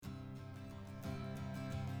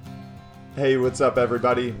Hey, what's up,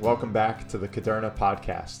 everybody? Welcome back to the Caderna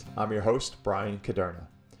Podcast. I'm your host, Brian Caderna.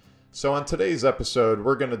 So on today's episode,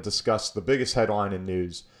 we're going to discuss the biggest headline in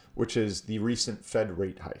news, which is the recent Fed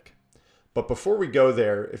rate hike. But before we go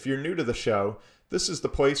there, if you're new to the show, this is the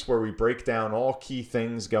place where we break down all key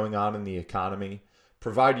things going on in the economy,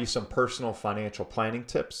 provide you some personal financial planning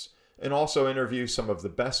tips, and also interview some of the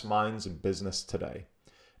best minds in business today.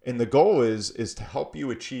 And the goal is to help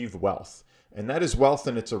you achieve wealth. And that is wealth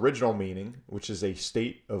in its original meaning, which is a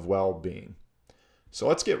state of well-being. So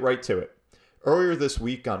let's get right to it. Earlier this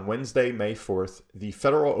week on Wednesday, May 4th, the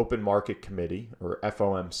Federal Open Market Committee, or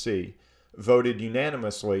FOMC, voted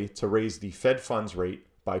unanimously to raise the Fed funds rate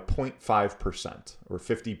by 0.5%, or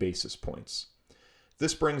 50 basis points.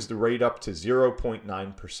 This brings the rate up to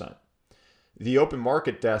 0.9%. The open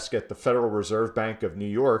market desk at the Federal Reserve Bank of New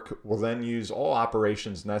York will then use all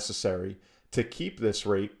operations necessary to keep this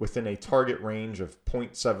rate within a target range of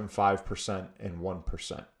 0.75% and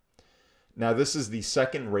 1%. Now, this is the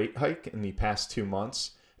second rate hike in the past 2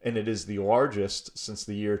 months, and it is the largest since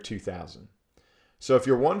the year 2000. So if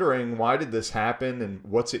you're wondering why did this happen and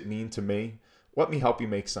what's it mean to me, let me help you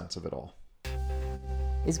make sense of it all.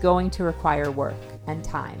 Is going to require work and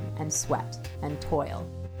time and sweat and toil.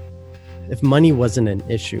 If money wasn't an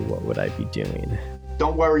issue, what would I be doing?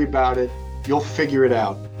 Don't worry about it. You'll figure it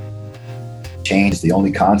out. Change is the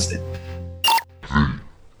only constant. The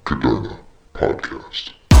Caderna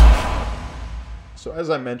Podcast. So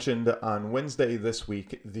as I mentioned, on Wednesday this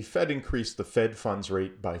week, the Fed increased the Fed funds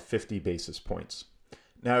rate by 50 basis points.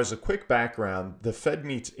 Now, as a quick background, the Fed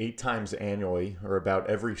meets 8 times annually, or about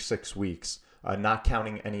every 6 weeks, not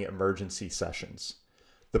counting any emergency sessions.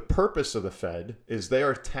 The purpose of the Fed is they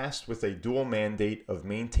are tasked with a dual mandate of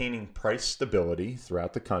maintaining price stability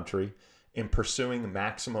throughout the country and pursuing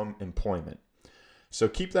maximum employment. So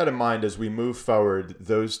keep that in mind as we move forward.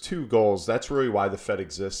 Those two goals, that's really why the Fed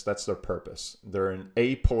exists. That's their purpose. They're an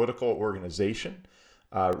apolitical organization,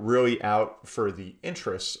 really out for the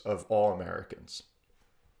interests of all Americans.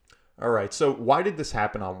 All right, so why did this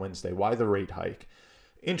happen on Wednesday? Why the rate hike?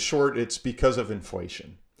 In short, it's because of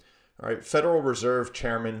inflation. All right, Federal Reserve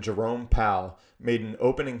Chairman Jerome Powell made an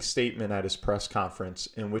opening statement at his press conference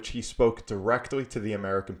in which he spoke directly to the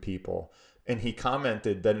American people, and he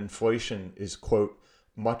commented that inflation is, quote,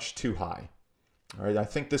 much too high. All right, I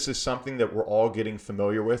think this is something that we're all getting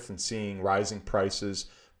familiar with and seeing rising prices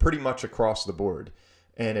pretty much across the board.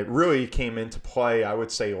 And it really came into play, I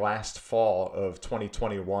would say, last fall of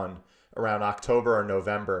 2021, around October or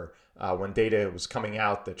November, when data was coming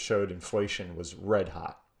out that showed inflation was red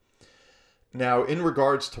hot. Now, in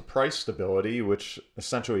regards to price stability, which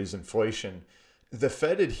essentially is inflation, the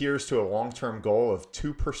Fed adheres to a long-term goal of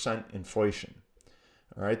 2% inflation.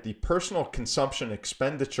 All right, the Personal Consumption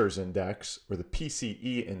Expenditures Index, or the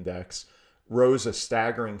PCE index, rose a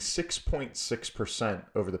staggering 6.6%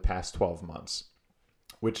 over the past 12 months,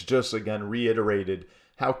 which just again reiterated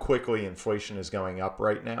how quickly inflation is going up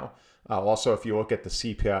right now. Also, if you look at the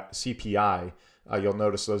CPI, you'll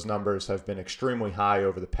notice those numbers have been extremely high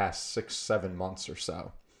over the past 6-7 months or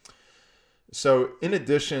so. So in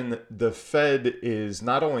addition, the Fed is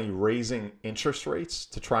not only raising interest rates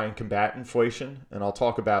to try and combat inflation, and I'll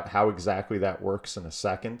talk about how exactly that works in a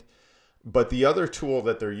second, but the other tool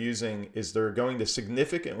that they're using is they're going to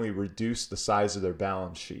significantly reduce the size of their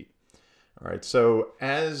balance sheet. All right, so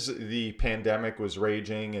as the pandemic was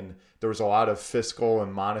raging and there was a lot of fiscal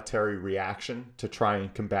and monetary reaction to try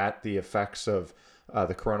and combat the effects of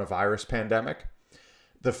the coronavirus pandemic,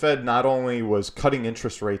 the Fed not only was cutting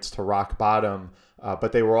interest rates to rock bottom,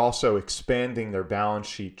 but they were also expanding their balance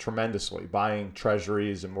sheet tremendously, buying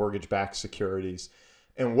treasuries and mortgage-backed securities.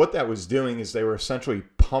 And what that was doing is they were essentially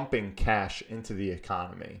pumping cash into the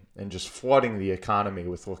economy and just flooding the economy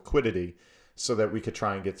with liquidity so that we could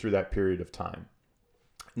try and get through that period of time.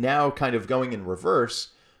 Now, kind of going in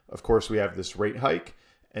reverse, of course, we have this rate hike.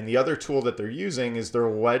 And the other tool that they're using is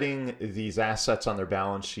they're letting these assets on their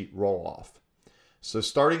balance sheet roll off. So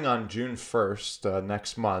starting on June 1st,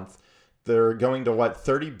 next month, they're going to let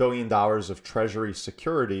 $30 billion of Treasury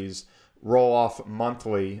securities roll off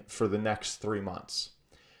monthly for the next 3 months.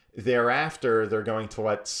 Thereafter, they're going to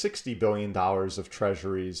let $60 billion of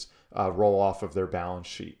Treasuries roll off of their balance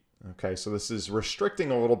sheet. Okay, so this is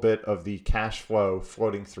restricting a little bit of the cash flow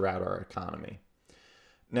floating throughout our economy.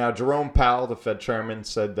 Now, Jerome Powell, the Fed chairman,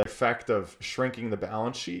 said the effect of shrinking the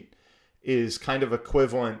balance sheet is kind of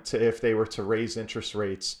equivalent to if they were to raise interest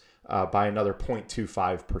rates by another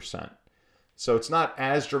 0.25%. So it's not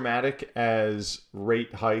as dramatic as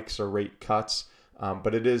rate hikes or rate cuts,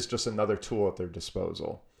 but it is just another tool at their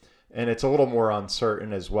disposal. And it's a little more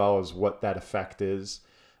uncertain as well as what that effect is.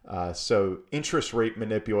 So interest rate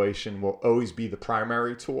manipulation will always be the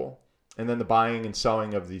primary tool. And then the buying and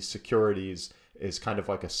selling of these securities is kind of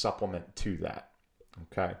like a supplement to that.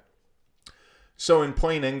 Okay. So in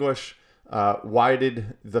plain English, why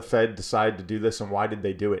did the Fed decide to do this and why did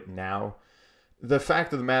they do it now? The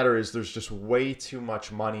fact of the matter is there's just way too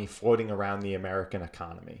much money floating around the American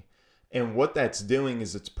economy. And what that's doing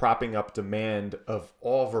is it's propping up demand of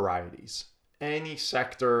all varieties. Any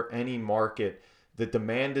sector, any market, the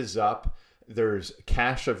demand is up. There's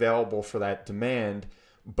cash available for that demand.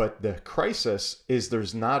 But the crisis is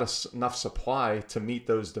there's not enough supply to meet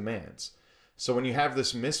those demands. So when you have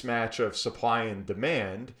this mismatch of supply and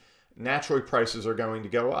demand, naturally prices are going to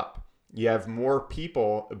go up. You have more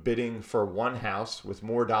people bidding for one house with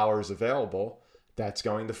more dollars available. That's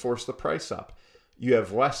going to force the price up. You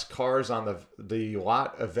have less cars on the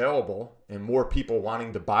lot available and more people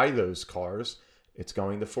wanting to buy those cars. It's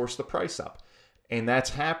going to force the price up. And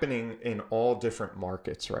that's happening in all different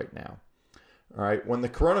markets right now. All right. When the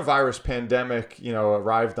coronavirus pandemic,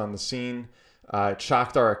 arrived on the scene, it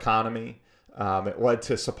shocked our economy. It led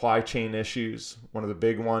to supply chain issues. One of the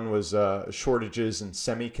big one was shortages in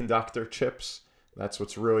semiconductor chips. That's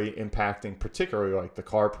what's really impacting particularly like the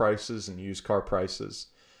car prices and used car prices.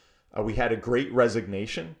 We had a great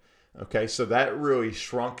resignation. Okay. So that really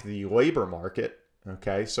shrunk the labor market.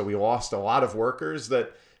 Okay. So we lost a lot of workers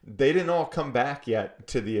that they didn't all come back yet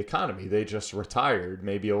to the economy. They just retired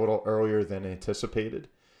maybe a little earlier than anticipated.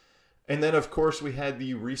 And then, of course, we had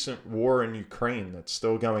the recent war in Ukraine that's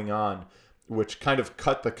still going on, which kind of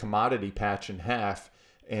cut the commodity patch in half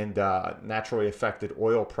and naturally affected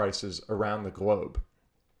oil prices around the globe.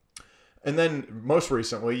 And then most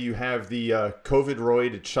recently, you have the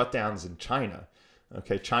COVID-related shutdowns in China.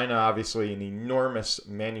 Okay, China, obviously an enormous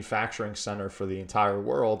manufacturing center for the entire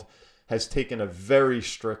world, has taken a very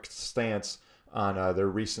strict stance on their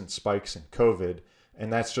recent spikes in COVID,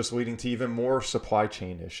 and that's just leading to even more supply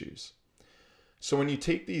chain issues. So when you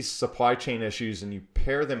take these supply chain issues and you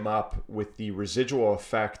pair them up with the residual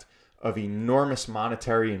effect of enormous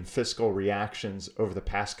monetary and fiscal reactions over the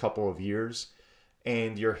past couple of years,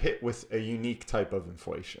 and you're hit with a unique type of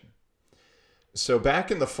inflation. So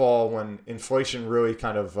back in the fall, when inflation really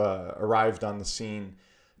kind of arrived on the scene,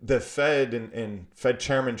 the Fed and Fed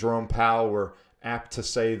Chairman Jerome Powell were apt to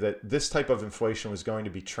say that this type of inflation was going to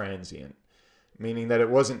be transient, meaning that it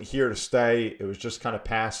wasn't here to stay. It was just kind of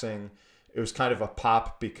passing. It was kind of a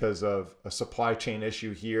pop because of a supply chain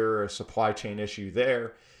issue here, a supply chain issue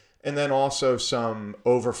there, and then also some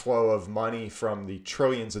overflow of money from the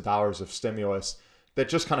trillions of dollars of stimulus that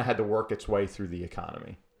just kind of had to work its way through the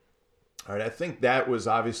economy. All right, I think that was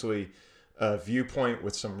obviously a viewpoint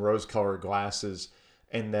with some rose-colored glasses,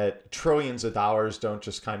 and that trillions of dollars don't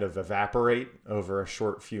just kind of evaporate over a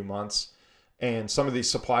short few months. And some of these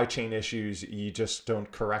supply chain issues, you just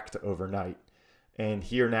don't correct overnight. And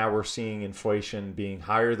here now we're seeing inflation being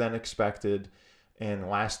higher than expected and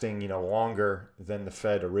lasting, longer than the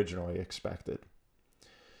Fed originally expected.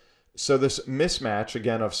 So this mismatch,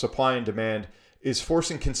 again, of supply and demand is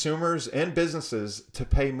forcing consumers and businesses to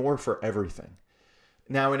pay more for everything.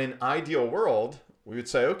 Now, in an ideal world, we would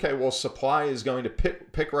say, okay, well, supply is going to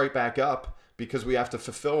pick right back up because we have to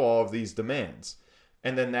fulfill all of these demands.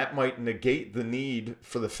 And then that might negate the need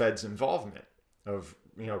for the Fed's involvement of,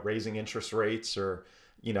 raising interest rates or,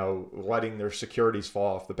 letting their securities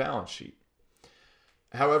fall off the balance sheet.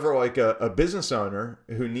 However, like a business owner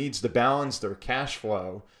who needs to balance their cash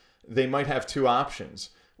flow, they might have two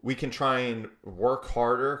options. We can try and work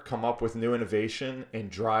harder, come up with new innovation and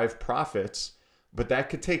drive profits, but that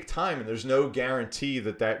could take time, and there's no guarantee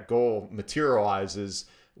that that goal materializes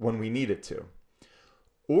when we need it to.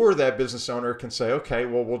 Or that business owner can say, okay,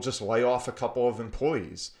 well, we'll just lay off a couple of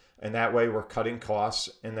employees, and that way we're cutting costs,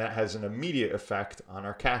 and that has an immediate effect on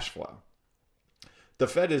our cash flow. The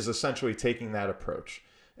Fed is essentially taking that approach.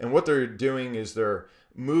 And what they're doing is they're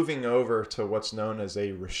moving over to what's known as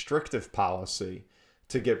a restrictive policy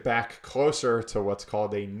to get back closer to what's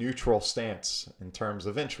called a neutral stance in terms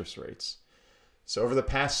of interest rates. So over the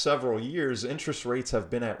past several years, interest rates have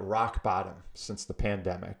been at rock bottom since the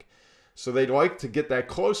pandemic. So they'd like to get that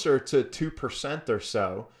closer to 2% or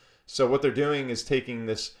so. So what they're doing is taking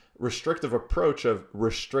this restrictive approach of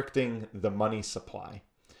restricting the money supply.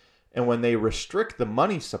 And when they restrict the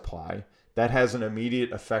money supply, that has an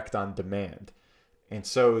immediate effect on demand. And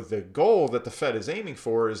so the goal that the Fed is aiming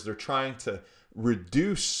for is they're trying to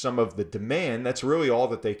reduce some of the demand. That's really all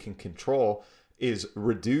that they can control, is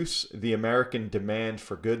reduce the American demand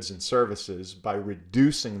for goods and services by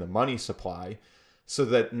reducing the money supply, so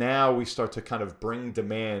that now we start to kind of bring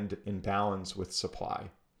demand in balance with supply.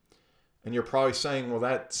 And you're probably saying, well,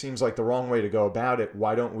 that seems like the wrong way to go about it.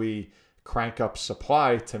 Why don't we crank up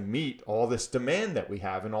supply to meet all this demand that we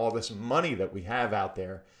have and all this money that we have out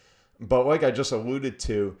there? But like I just alluded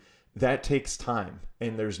to, that takes time,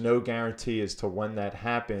 and there's no guarantee as to when that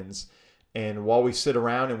happens. And while we sit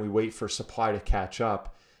around and we wait for supply to catch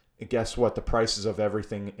up, guess what? The prices of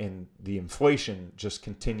everything and the inflation just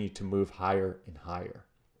continue to move higher and higher.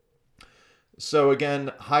 So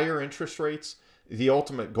again, higher interest rates, the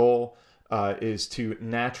ultimate goal is to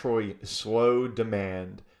naturally slow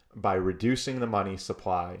demand by reducing the money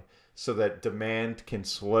supply so that demand can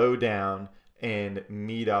slow down and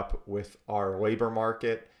meet up with our labor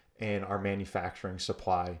market and our manufacturing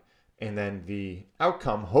supply. And then the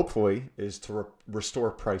outcome, hopefully, is to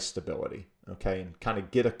restore price stability, okay, and kind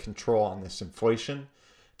of get a control on this inflation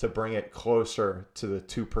to bring it closer to the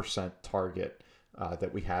 2% target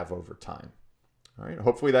that we have over time. All right,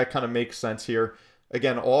 hopefully that kind of makes sense here.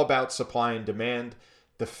 Again, all about supply and demand.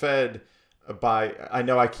 The Fed, I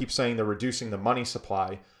know I keep saying they're reducing the money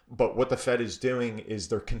supply, but what the Fed is doing is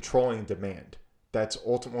they're controlling demand. That's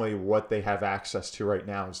ultimately what they have access to right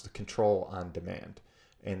now, is the control on demand.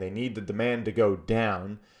 And they need the demand to go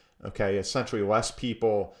down, okay? Essentially less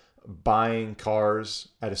people buying cars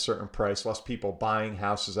at a certain price, less people buying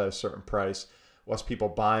houses at a certain price, less people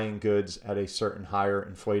buying goods at a certain higher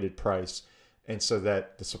inflated price, and so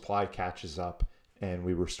that the supply catches up and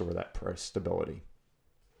we restore that price stability.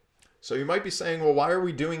 So you might be saying, well, why are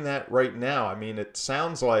we doing that right now? I mean, it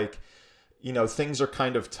sounds like, things are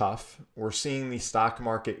kind of tough. We're seeing the stock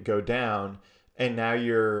market go down, and now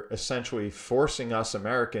you're essentially forcing us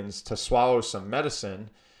Americans to swallow some medicine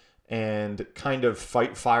and kind of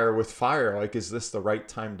fight fire with fire. Like, is this the right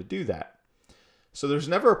time to do that? So there's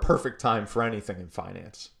never a perfect time for anything in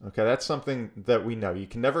finance. Okay, that's something that we know. You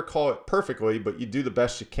can never call it perfectly, but you do the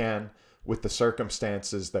best you can with the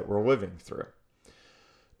circumstances that we're living through.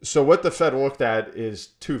 So what the Fed looked at is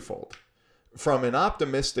twofold. From an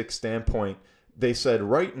optimistic standpoint, they said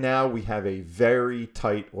right now we have a very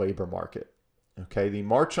tight labor market. Okay, the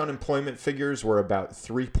March unemployment figures were about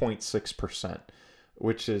 3.6%,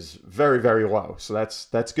 which is very, very low. So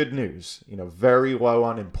that's good news. Very low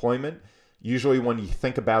unemployment. Usually when you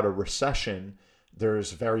think about a recession,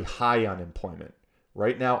 there's very high unemployment.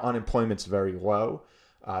 Right now, unemployment's very low.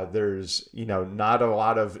 There's, not a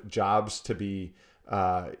lot of jobs to be,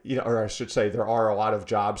 or I should say there are a lot of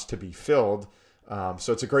jobs to be filled.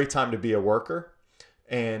 So it's a great time to be a worker.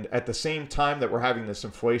 And at the same time that we're having this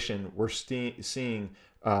inflation, we're seeing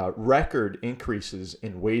record increases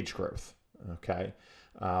in wage growth. Okay.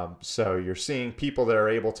 So you're seeing people that are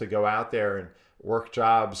able to go out there and work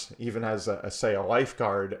jobs, even as a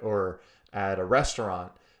lifeguard or at a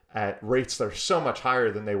restaurant, at rates that are so much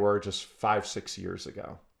higher than they were just 5-6 years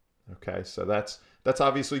ago. Okay, so that's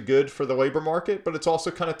obviously good for the labor market, but it's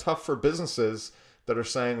also kind of tough for businesses that are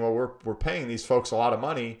saying, well, we're paying these folks a lot of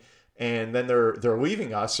money, and then they're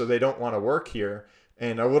leaving us, so they don't want to work here,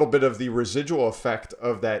 and a little bit of the residual effect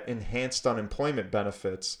of that enhanced unemployment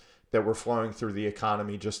benefits that were flowing through the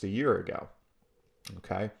economy just a year ago.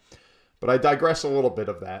 Okay. But I digress a little bit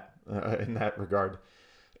of that in that regard.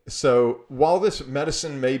 So while this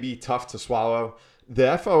medicine may be tough to swallow, the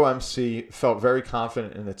FOMC felt very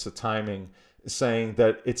confident in its timing, saying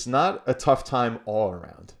that it's not a tough time all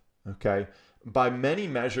around. Okay. By many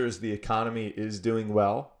measures, the economy is doing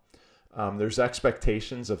well. There's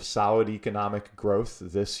expectations of solid economic growth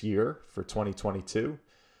this year for 2022.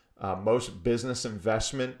 Most business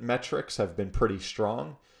investment metrics have been pretty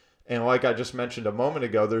strong. And like I just mentioned a moment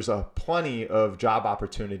ago, there's plenty of job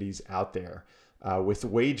opportunities out there with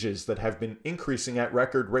wages that have been increasing at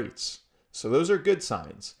record rates. So those are good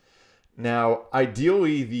signs. Now,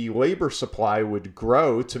 ideally, the labor supply would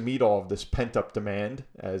grow to meet all of this pent-up demand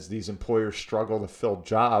as these employers struggle to fill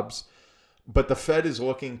jobs. But the Fed is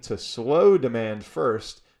looking to slow demand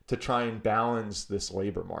first to try and balance this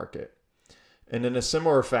labor market. And in a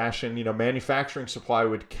similar fashion, manufacturing supply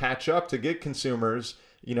would catch up to get consumers,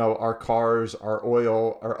 our cars, our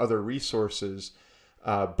oil, our other resources,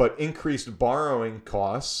 but increased borrowing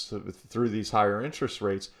costs through these higher interest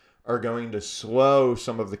rates are going to slow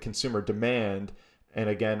some of the consumer demand and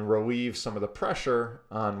again relieve some of the pressure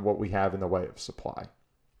on what we have in the way of supply.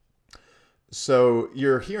 So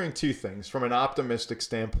you're hearing two things. From an optimistic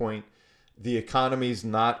standpoint, the economy's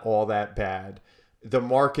not all that bad. The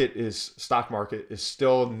stock market is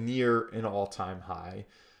still near an all-time high.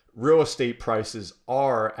 Real estate prices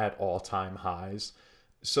are at all-time highs.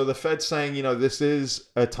 So the Fed's saying, this is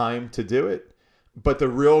a time to do it. But the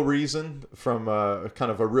real reason, from a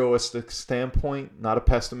kind of a realistic standpoint, not a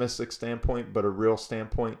pessimistic standpoint, but a real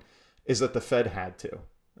standpoint, is that the Fed had to.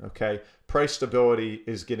 Okay, price stability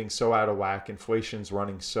is getting so out of whack, inflation's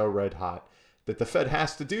running so red hot that the Fed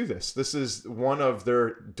has to do this. This is one of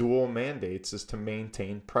their dual mandates, is to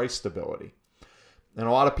maintain price stability. And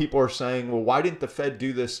a lot of people are saying, well, why didn't the Fed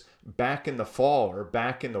do this back in the fall or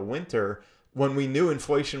back in the winter when we knew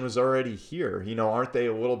inflation was already here? Aren't they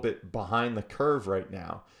a little bit behind the curve right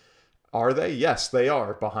now? Are they? Yes, they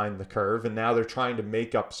are behind the curve. And now they're trying to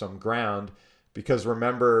make up some ground, because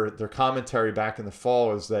remember, their commentary back in the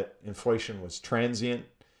fall is that inflation was transient.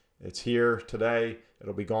 It's here today.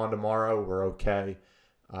 It'll be gone tomorrow. We're okay.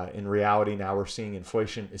 In reality, now we're seeing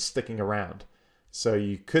inflation is sticking around. So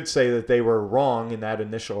you could say that they were wrong in that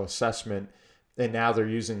initial assessment, and now they're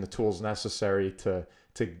using the tools necessary to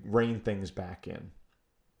rein things back in.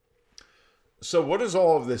 So what does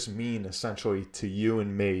all of this mean essentially to you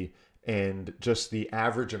and me and just the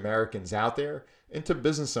average Americans out there, and to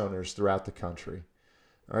business owners throughout the country?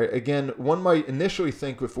 All right. Again, one might initially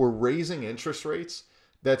think if we're raising interest rates,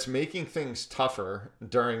 that's making things tougher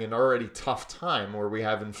during an already tough time where we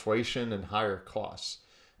have inflation and higher costs.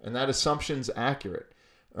 And that assumption's accurate.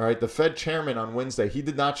 All right. The Fed chairman on Wednesday, he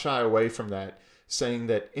did not shy away from that, saying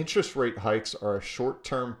that interest rate hikes are a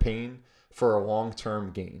short-term pain for a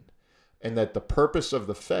long-term gain, and that the purpose of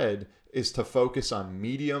the Fed is to focus on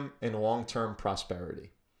medium and long-term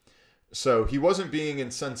prosperity. So he wasn't being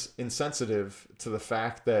insensitive to the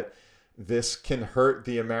fact that this can hurt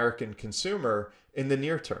the American consumer in the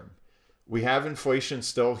near term. We have inflation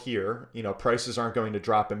still here. Prices aren't going to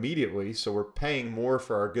drop immediately, so we're paying more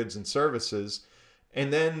for our goods and services.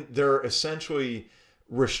 And then they're essentially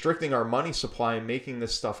restricting our money supply and making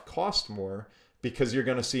this stuff cost more, because you're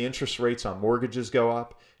going to see interest rates on mortgages go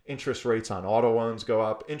up, interest rates on auto loans go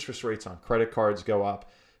up, interest rates on credit cards go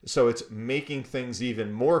up. So it's making things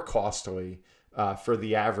even more costly for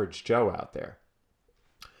the average Joe out there.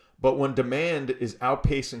 But when demand is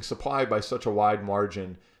outpacing supply by such a wide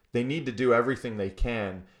margin, they need to do everything they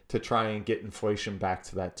can to try and get inflation back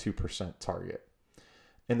to that 2% target.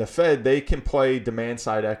 And the Fed, they can play demand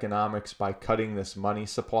side economics by cutting this money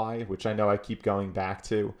supply, which I know I keep going back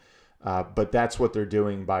to, but that's what they're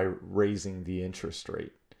doing by raising the interest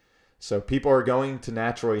rate. So people are going to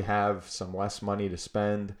naturally have some less money to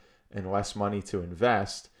spend and less money to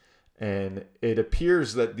invest. And it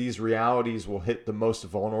appears that these realities will hit the most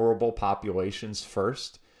vulnerable populations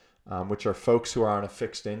first, which are folks who are on a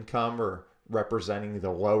fixed income or representing the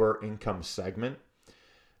lower income segment.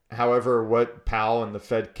 However, what Powell and the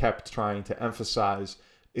Fed kept trying to emphasize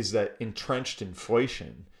is that entrenched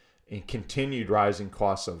inflation and continued rising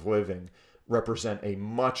costs of living represent a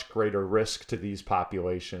much greater risk to these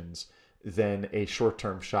populations than a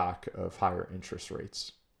short-term shock of higher interest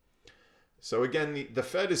rates. So again, the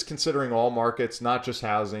Fed is considering all markets, not just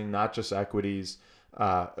housing, not just equities.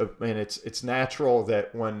 And it's natural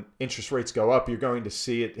that when interest rates go up, you're going to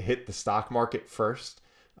see it hit the stock market first,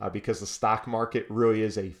 because the stock market really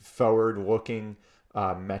is a forward-looking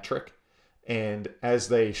metric. And as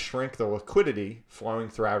they shrink the liquidity flowing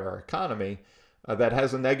throughout our economy, that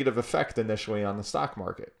has a negative effect initially on the stock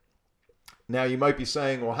market. Now, you might be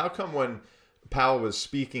saying, well, how come when Powell was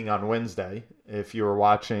speaking on Wednesday, if you were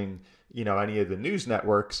watching, any of the news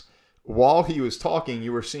networks, while he was talking,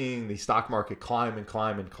 you were seeing the stock market climb and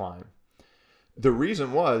climb and climb? The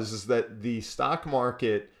reason is that the stock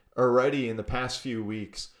market already in the past few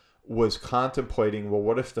weeks was contemplating, well,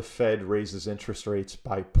 what if the Fed raises interest rates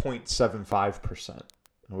by 0.75%,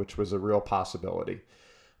 which was a real possibility.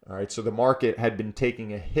 All right, so the market had been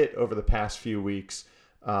taking a hit over the past few weeks,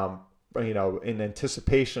 in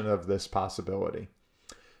anticipation of this possibility.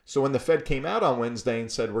 So when the Fed came out on Wednesday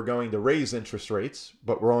and said, we're going to raise interest rates,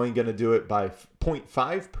 but we're only going to do it by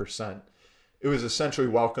 0.5%, it was essentially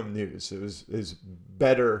welcome news. It was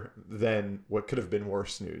better than what could have been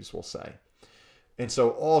worse news, we'll say. And so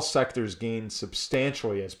all sectors gained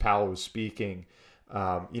substantially as Powell was speaking,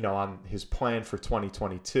 on his plan for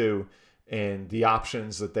 2022 and the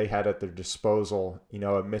options that they had at their disposal,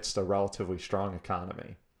 amidst a relatively strong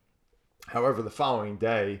economy. However, the following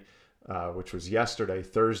day, which was yesterday,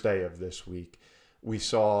 Thursday of this week, we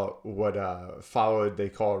saw what followed, they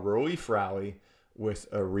call a relief rally with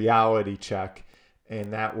a reality check.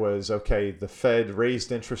 And that was, okay, the Fed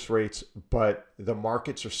raised interest rates, but the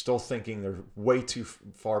markets are still thinking they're way too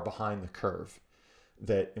far behind the curve.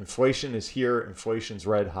 That inflation is here, inflation's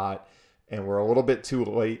red hot, and we're a little bit too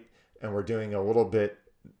late, and we're doing a little bit,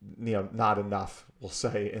 not enough, we'll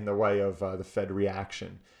say, in the way of the Fed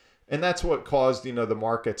reaction. And that's what caused, the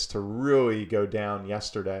markets to really go down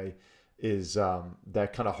yesterday, is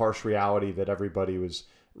that kind of harsh reality that everybody was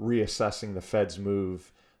reassessing the Fed's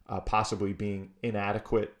move, possibly being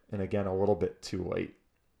inadequate and, again, a little bit too late.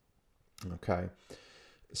 Okay.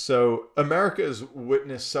 So America has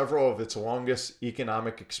witnessed several of its longest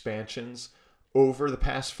economic expansions over the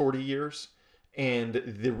past 40 years. And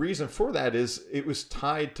the reason for that is it was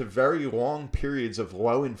tied to very long periods of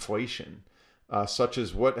low inflation, such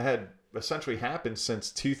as what had essentially happened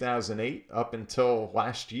since 2008 up until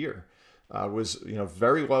last year. Was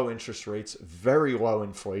very low interest rates, very low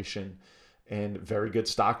inflation, and very good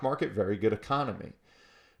stock market, very good economy.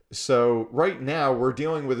 So right now we're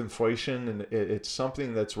dealing with inflation, and it's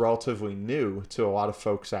something that's relatively new to a lot of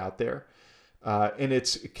folks out there. And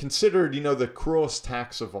it's considered, the cruelest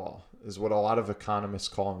tax of all, is what a lot of economists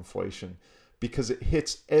call inflation, because it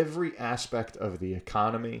hits every aspect of the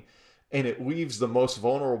economy and it leaves the most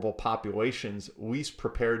vulnerable populations least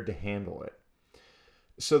prepared to handle it.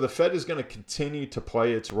 So the Fed is going to continue to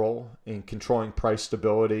play its role in controlling price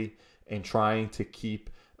stability and trying to keep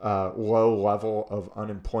low level of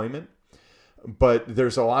unemployment. But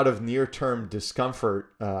there's a lot of near-term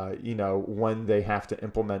discomfort, when they have to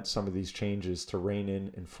implement some of these changes to rein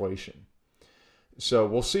in inflation. So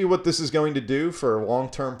we'll see what this is going to do for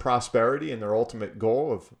long-term prosperity and their ultimate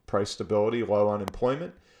goal of price stability, low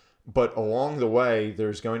unemployment. But along the way,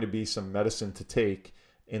 there's going to be some medicine to take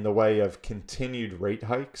in the way of continued rate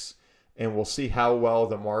hikes. And we'll see how well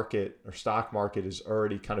the market or stock market is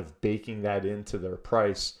already kind of baking that into their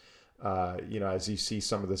price, as you see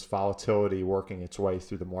some of this volatility working its way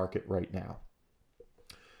through the market right now.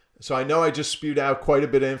 So I know I just spewed out quite a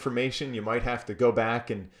bit of information. You might have to go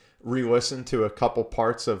back and re-listen to a couple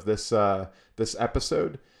parts of this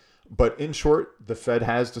episode. But in short, the Fed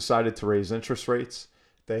has decided to raise interest rates.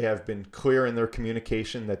 They have been clear in their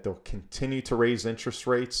communication that they'll continue to raise interest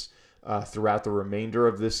rates throughout the remainder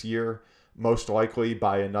of this year, most likely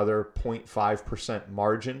by another 0.5%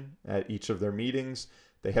 margin at each of their meetings.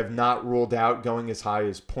 They have not ruled out going as high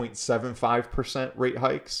as 0.75% rate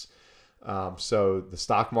hikes. So the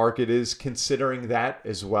stock market is considering that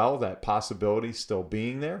as well, that possibility still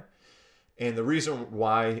being there. And the reason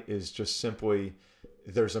why is just simply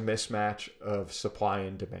there's a mismatch of supply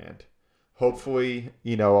and demand. Hopefully,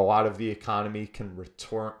 a lot of the economy can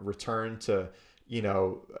return to,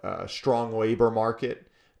 a strong labor market,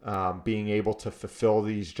 being able to fulfill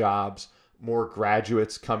these jobs, more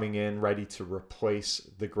graduates coming in ready to replace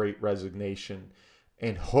the Great Resignation.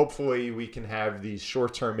 And hopefully we can have these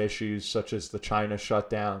short-term issues such as the China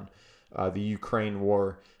shutdown, the Ukraine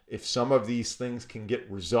war. If some of these things can get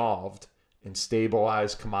resolved and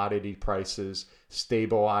stabilize commodity prices,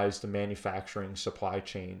 stabilize the manufacturing supply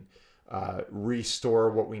chain, restore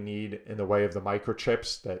what we need in the way of the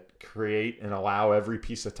microchips that create and allow every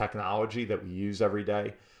piece of technology that we use every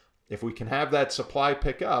day. If we can have that supply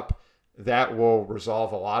pick up, that will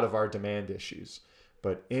resolve a lot of our demand issues.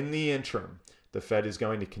 But in the interim, the Fed is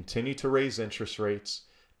going to continue to raise interest rates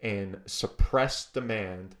and suppress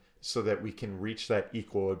demand so that we can reach that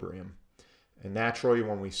equilibrium. And naturally,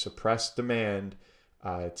 when we suppress demand,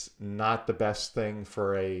 it's not the best thing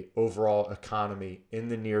for a overall economy in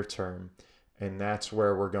the near term. And that's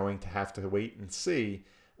where we're going to have to wait and see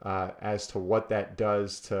as to what that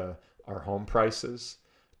does to our home prices,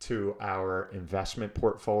 to our investment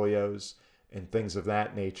portfolios, and things of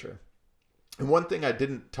that nature. And one thing I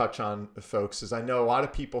didn't touch on, folks, is I know a lot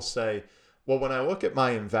of people say, well, when I look at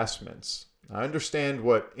my investments, I understand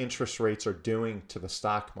what interest rates are doing to the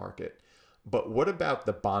stock market, but what about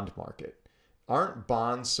the bond market? Aren't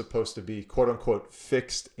bonds supposed to be quote unquote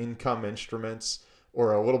fixed income instruments,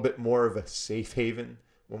 or a little bit more of a safe haven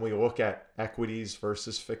when we look at equities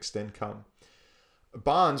versus fixed income?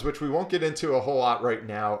 Bonds, which we won't get into a whole lot right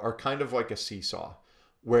now, are kind of like a seesaw,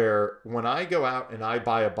 where when I go out and I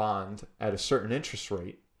buy a bond at a certain interest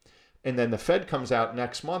rate, and then the Fed comes out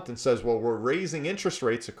next month and says, well, we're raising interest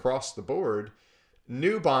rates across the board,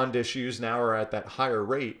 new bond issues now are at that higher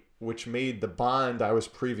rate, which made the bond I was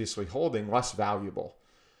previously holding less valuable.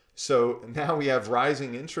 So now we have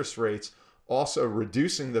rising interest rates also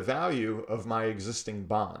reducing the value of my existing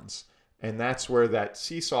bonds. And that's where that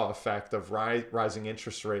seesaw effect of rising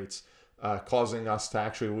interest rates causing us to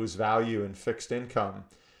actually lose value in fixed income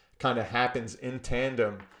kind of happens in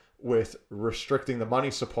tandem with restricting the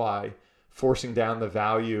money supply, forcing down the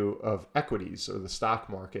value of equities or the stock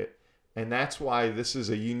market. And that's why this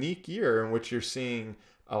is a unique year in which you're seeing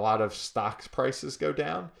a lot of stock prices go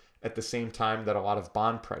down at the same time that a lot of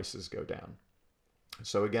bond prices go down.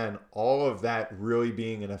 So again, all of that really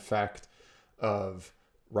being an effect of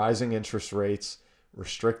rising interest rates,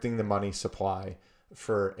 restricting the money supply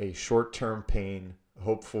for a short-term pain,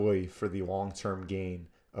 hopefully for the long-term gain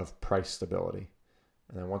of price stability.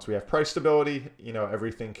 And then once we have price stability,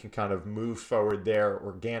 everything can kind of move forward there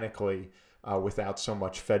organically without so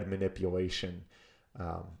much Fed manipulation.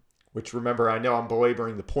 Which, remember, I know I'm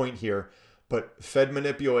belaboring the point here, but Fed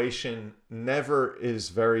manipulation never is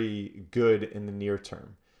very good in the near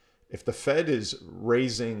term. If the Fed is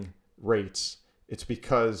raising rates, it's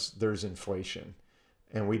because there's inflation.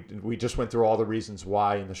 And we just went through all the reasons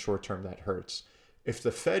why in the short term that hurts. If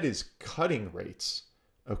the Fed is cutting rates,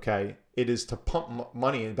 okay, it is to pump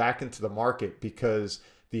money back into the market because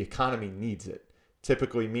the economy needs it.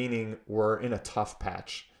 Typically meaning we're in a tough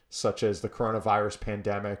patch, such as the coronavirus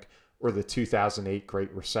pandemic or the 2008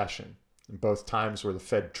 Great Recession, in both times where the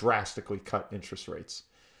Fed drastically cut interest rates.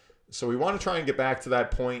 So we want to try and get back to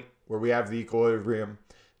that point where we have the equilibrium,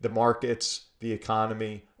 the markets, the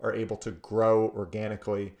economy are able to grow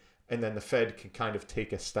organically, and then the Fed can kind of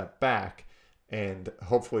take a step back, and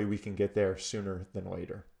hopefully we can get there sooner than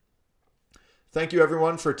later. Thank you,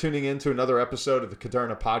 everyone, for tuning in to another episode of the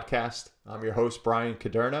Kuderna Podcast. I'm your host, Brian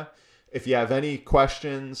Kuderna. If you have any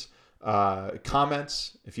questions,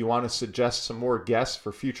 comments, if you want to suggest some more guests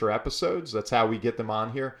for future episodes, that's how we get them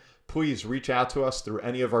on here. Please reach out to us through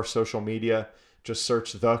any of our social media. Just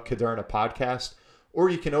search The Kuderna Podcast. Or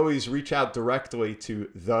you can always reach out directly to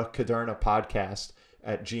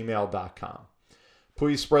thekudernapodcast@gmail.com.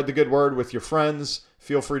 Please spread the good word with your friends.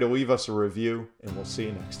 Feel free to leave us a review, and we'll see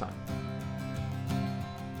you next time.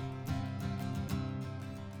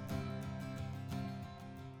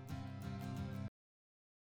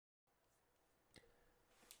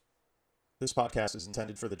 This podcast is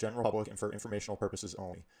intended for the general public and for informational purposes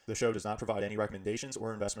only. The show does not provide any recommendations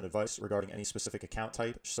or investment advice regarding any specific account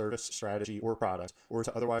type, service, strategy, or product, or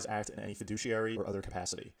to otherwise act in any fiduciary or other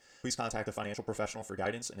capacity. Please contact a financial professional for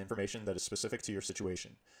guidance and information that is specific to your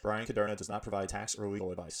situation. Brian Kuderna does not provide tax or legal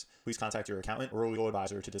advice. Please contact your accountant or legal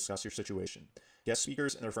advisor to discuss your situation. Guest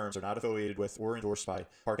speakers and their firms are not affiliated with or endorsed by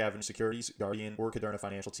Park Avenue Securities, Guardian, or Kuderna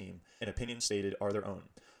Financial Team, and opinions stated are their own.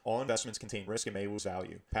 All investments contain risk and may lose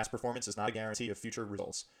value. Past performance is not a guarantee of future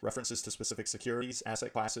results. References to specific securities,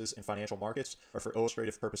 asset classes, and financial markets are for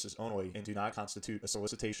illustrative purposes only and do not constitute a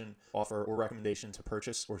solicitation, offer, or recommendation to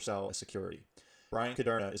purchase or sell a security. Brian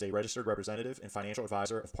Kuderna is a registered representative and financial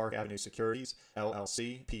advisor of Park Avenue Securities,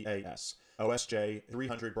 LLC, PAS. OSJ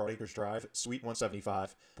 300 Broadacres Drive, Suite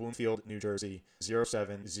 175, Bloomfield, New Jersey,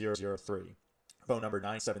 07003. Phone number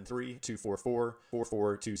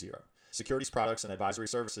 973-244-4420. Securities products and advisory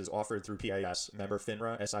services offered through PAS, member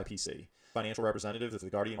FINRA SIPC. Financial representative of the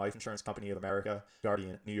Guardian Life Insurance Company of America,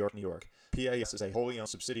 Guardian, New York, New York. PAS is a wholly owned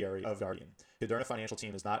subsidiary of Guardian. Kuderna Financial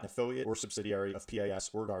Team is not an affiliate or subsidiary of PAS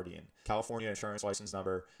or Guardian. California Insurance License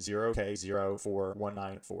Number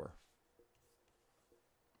 0K04194.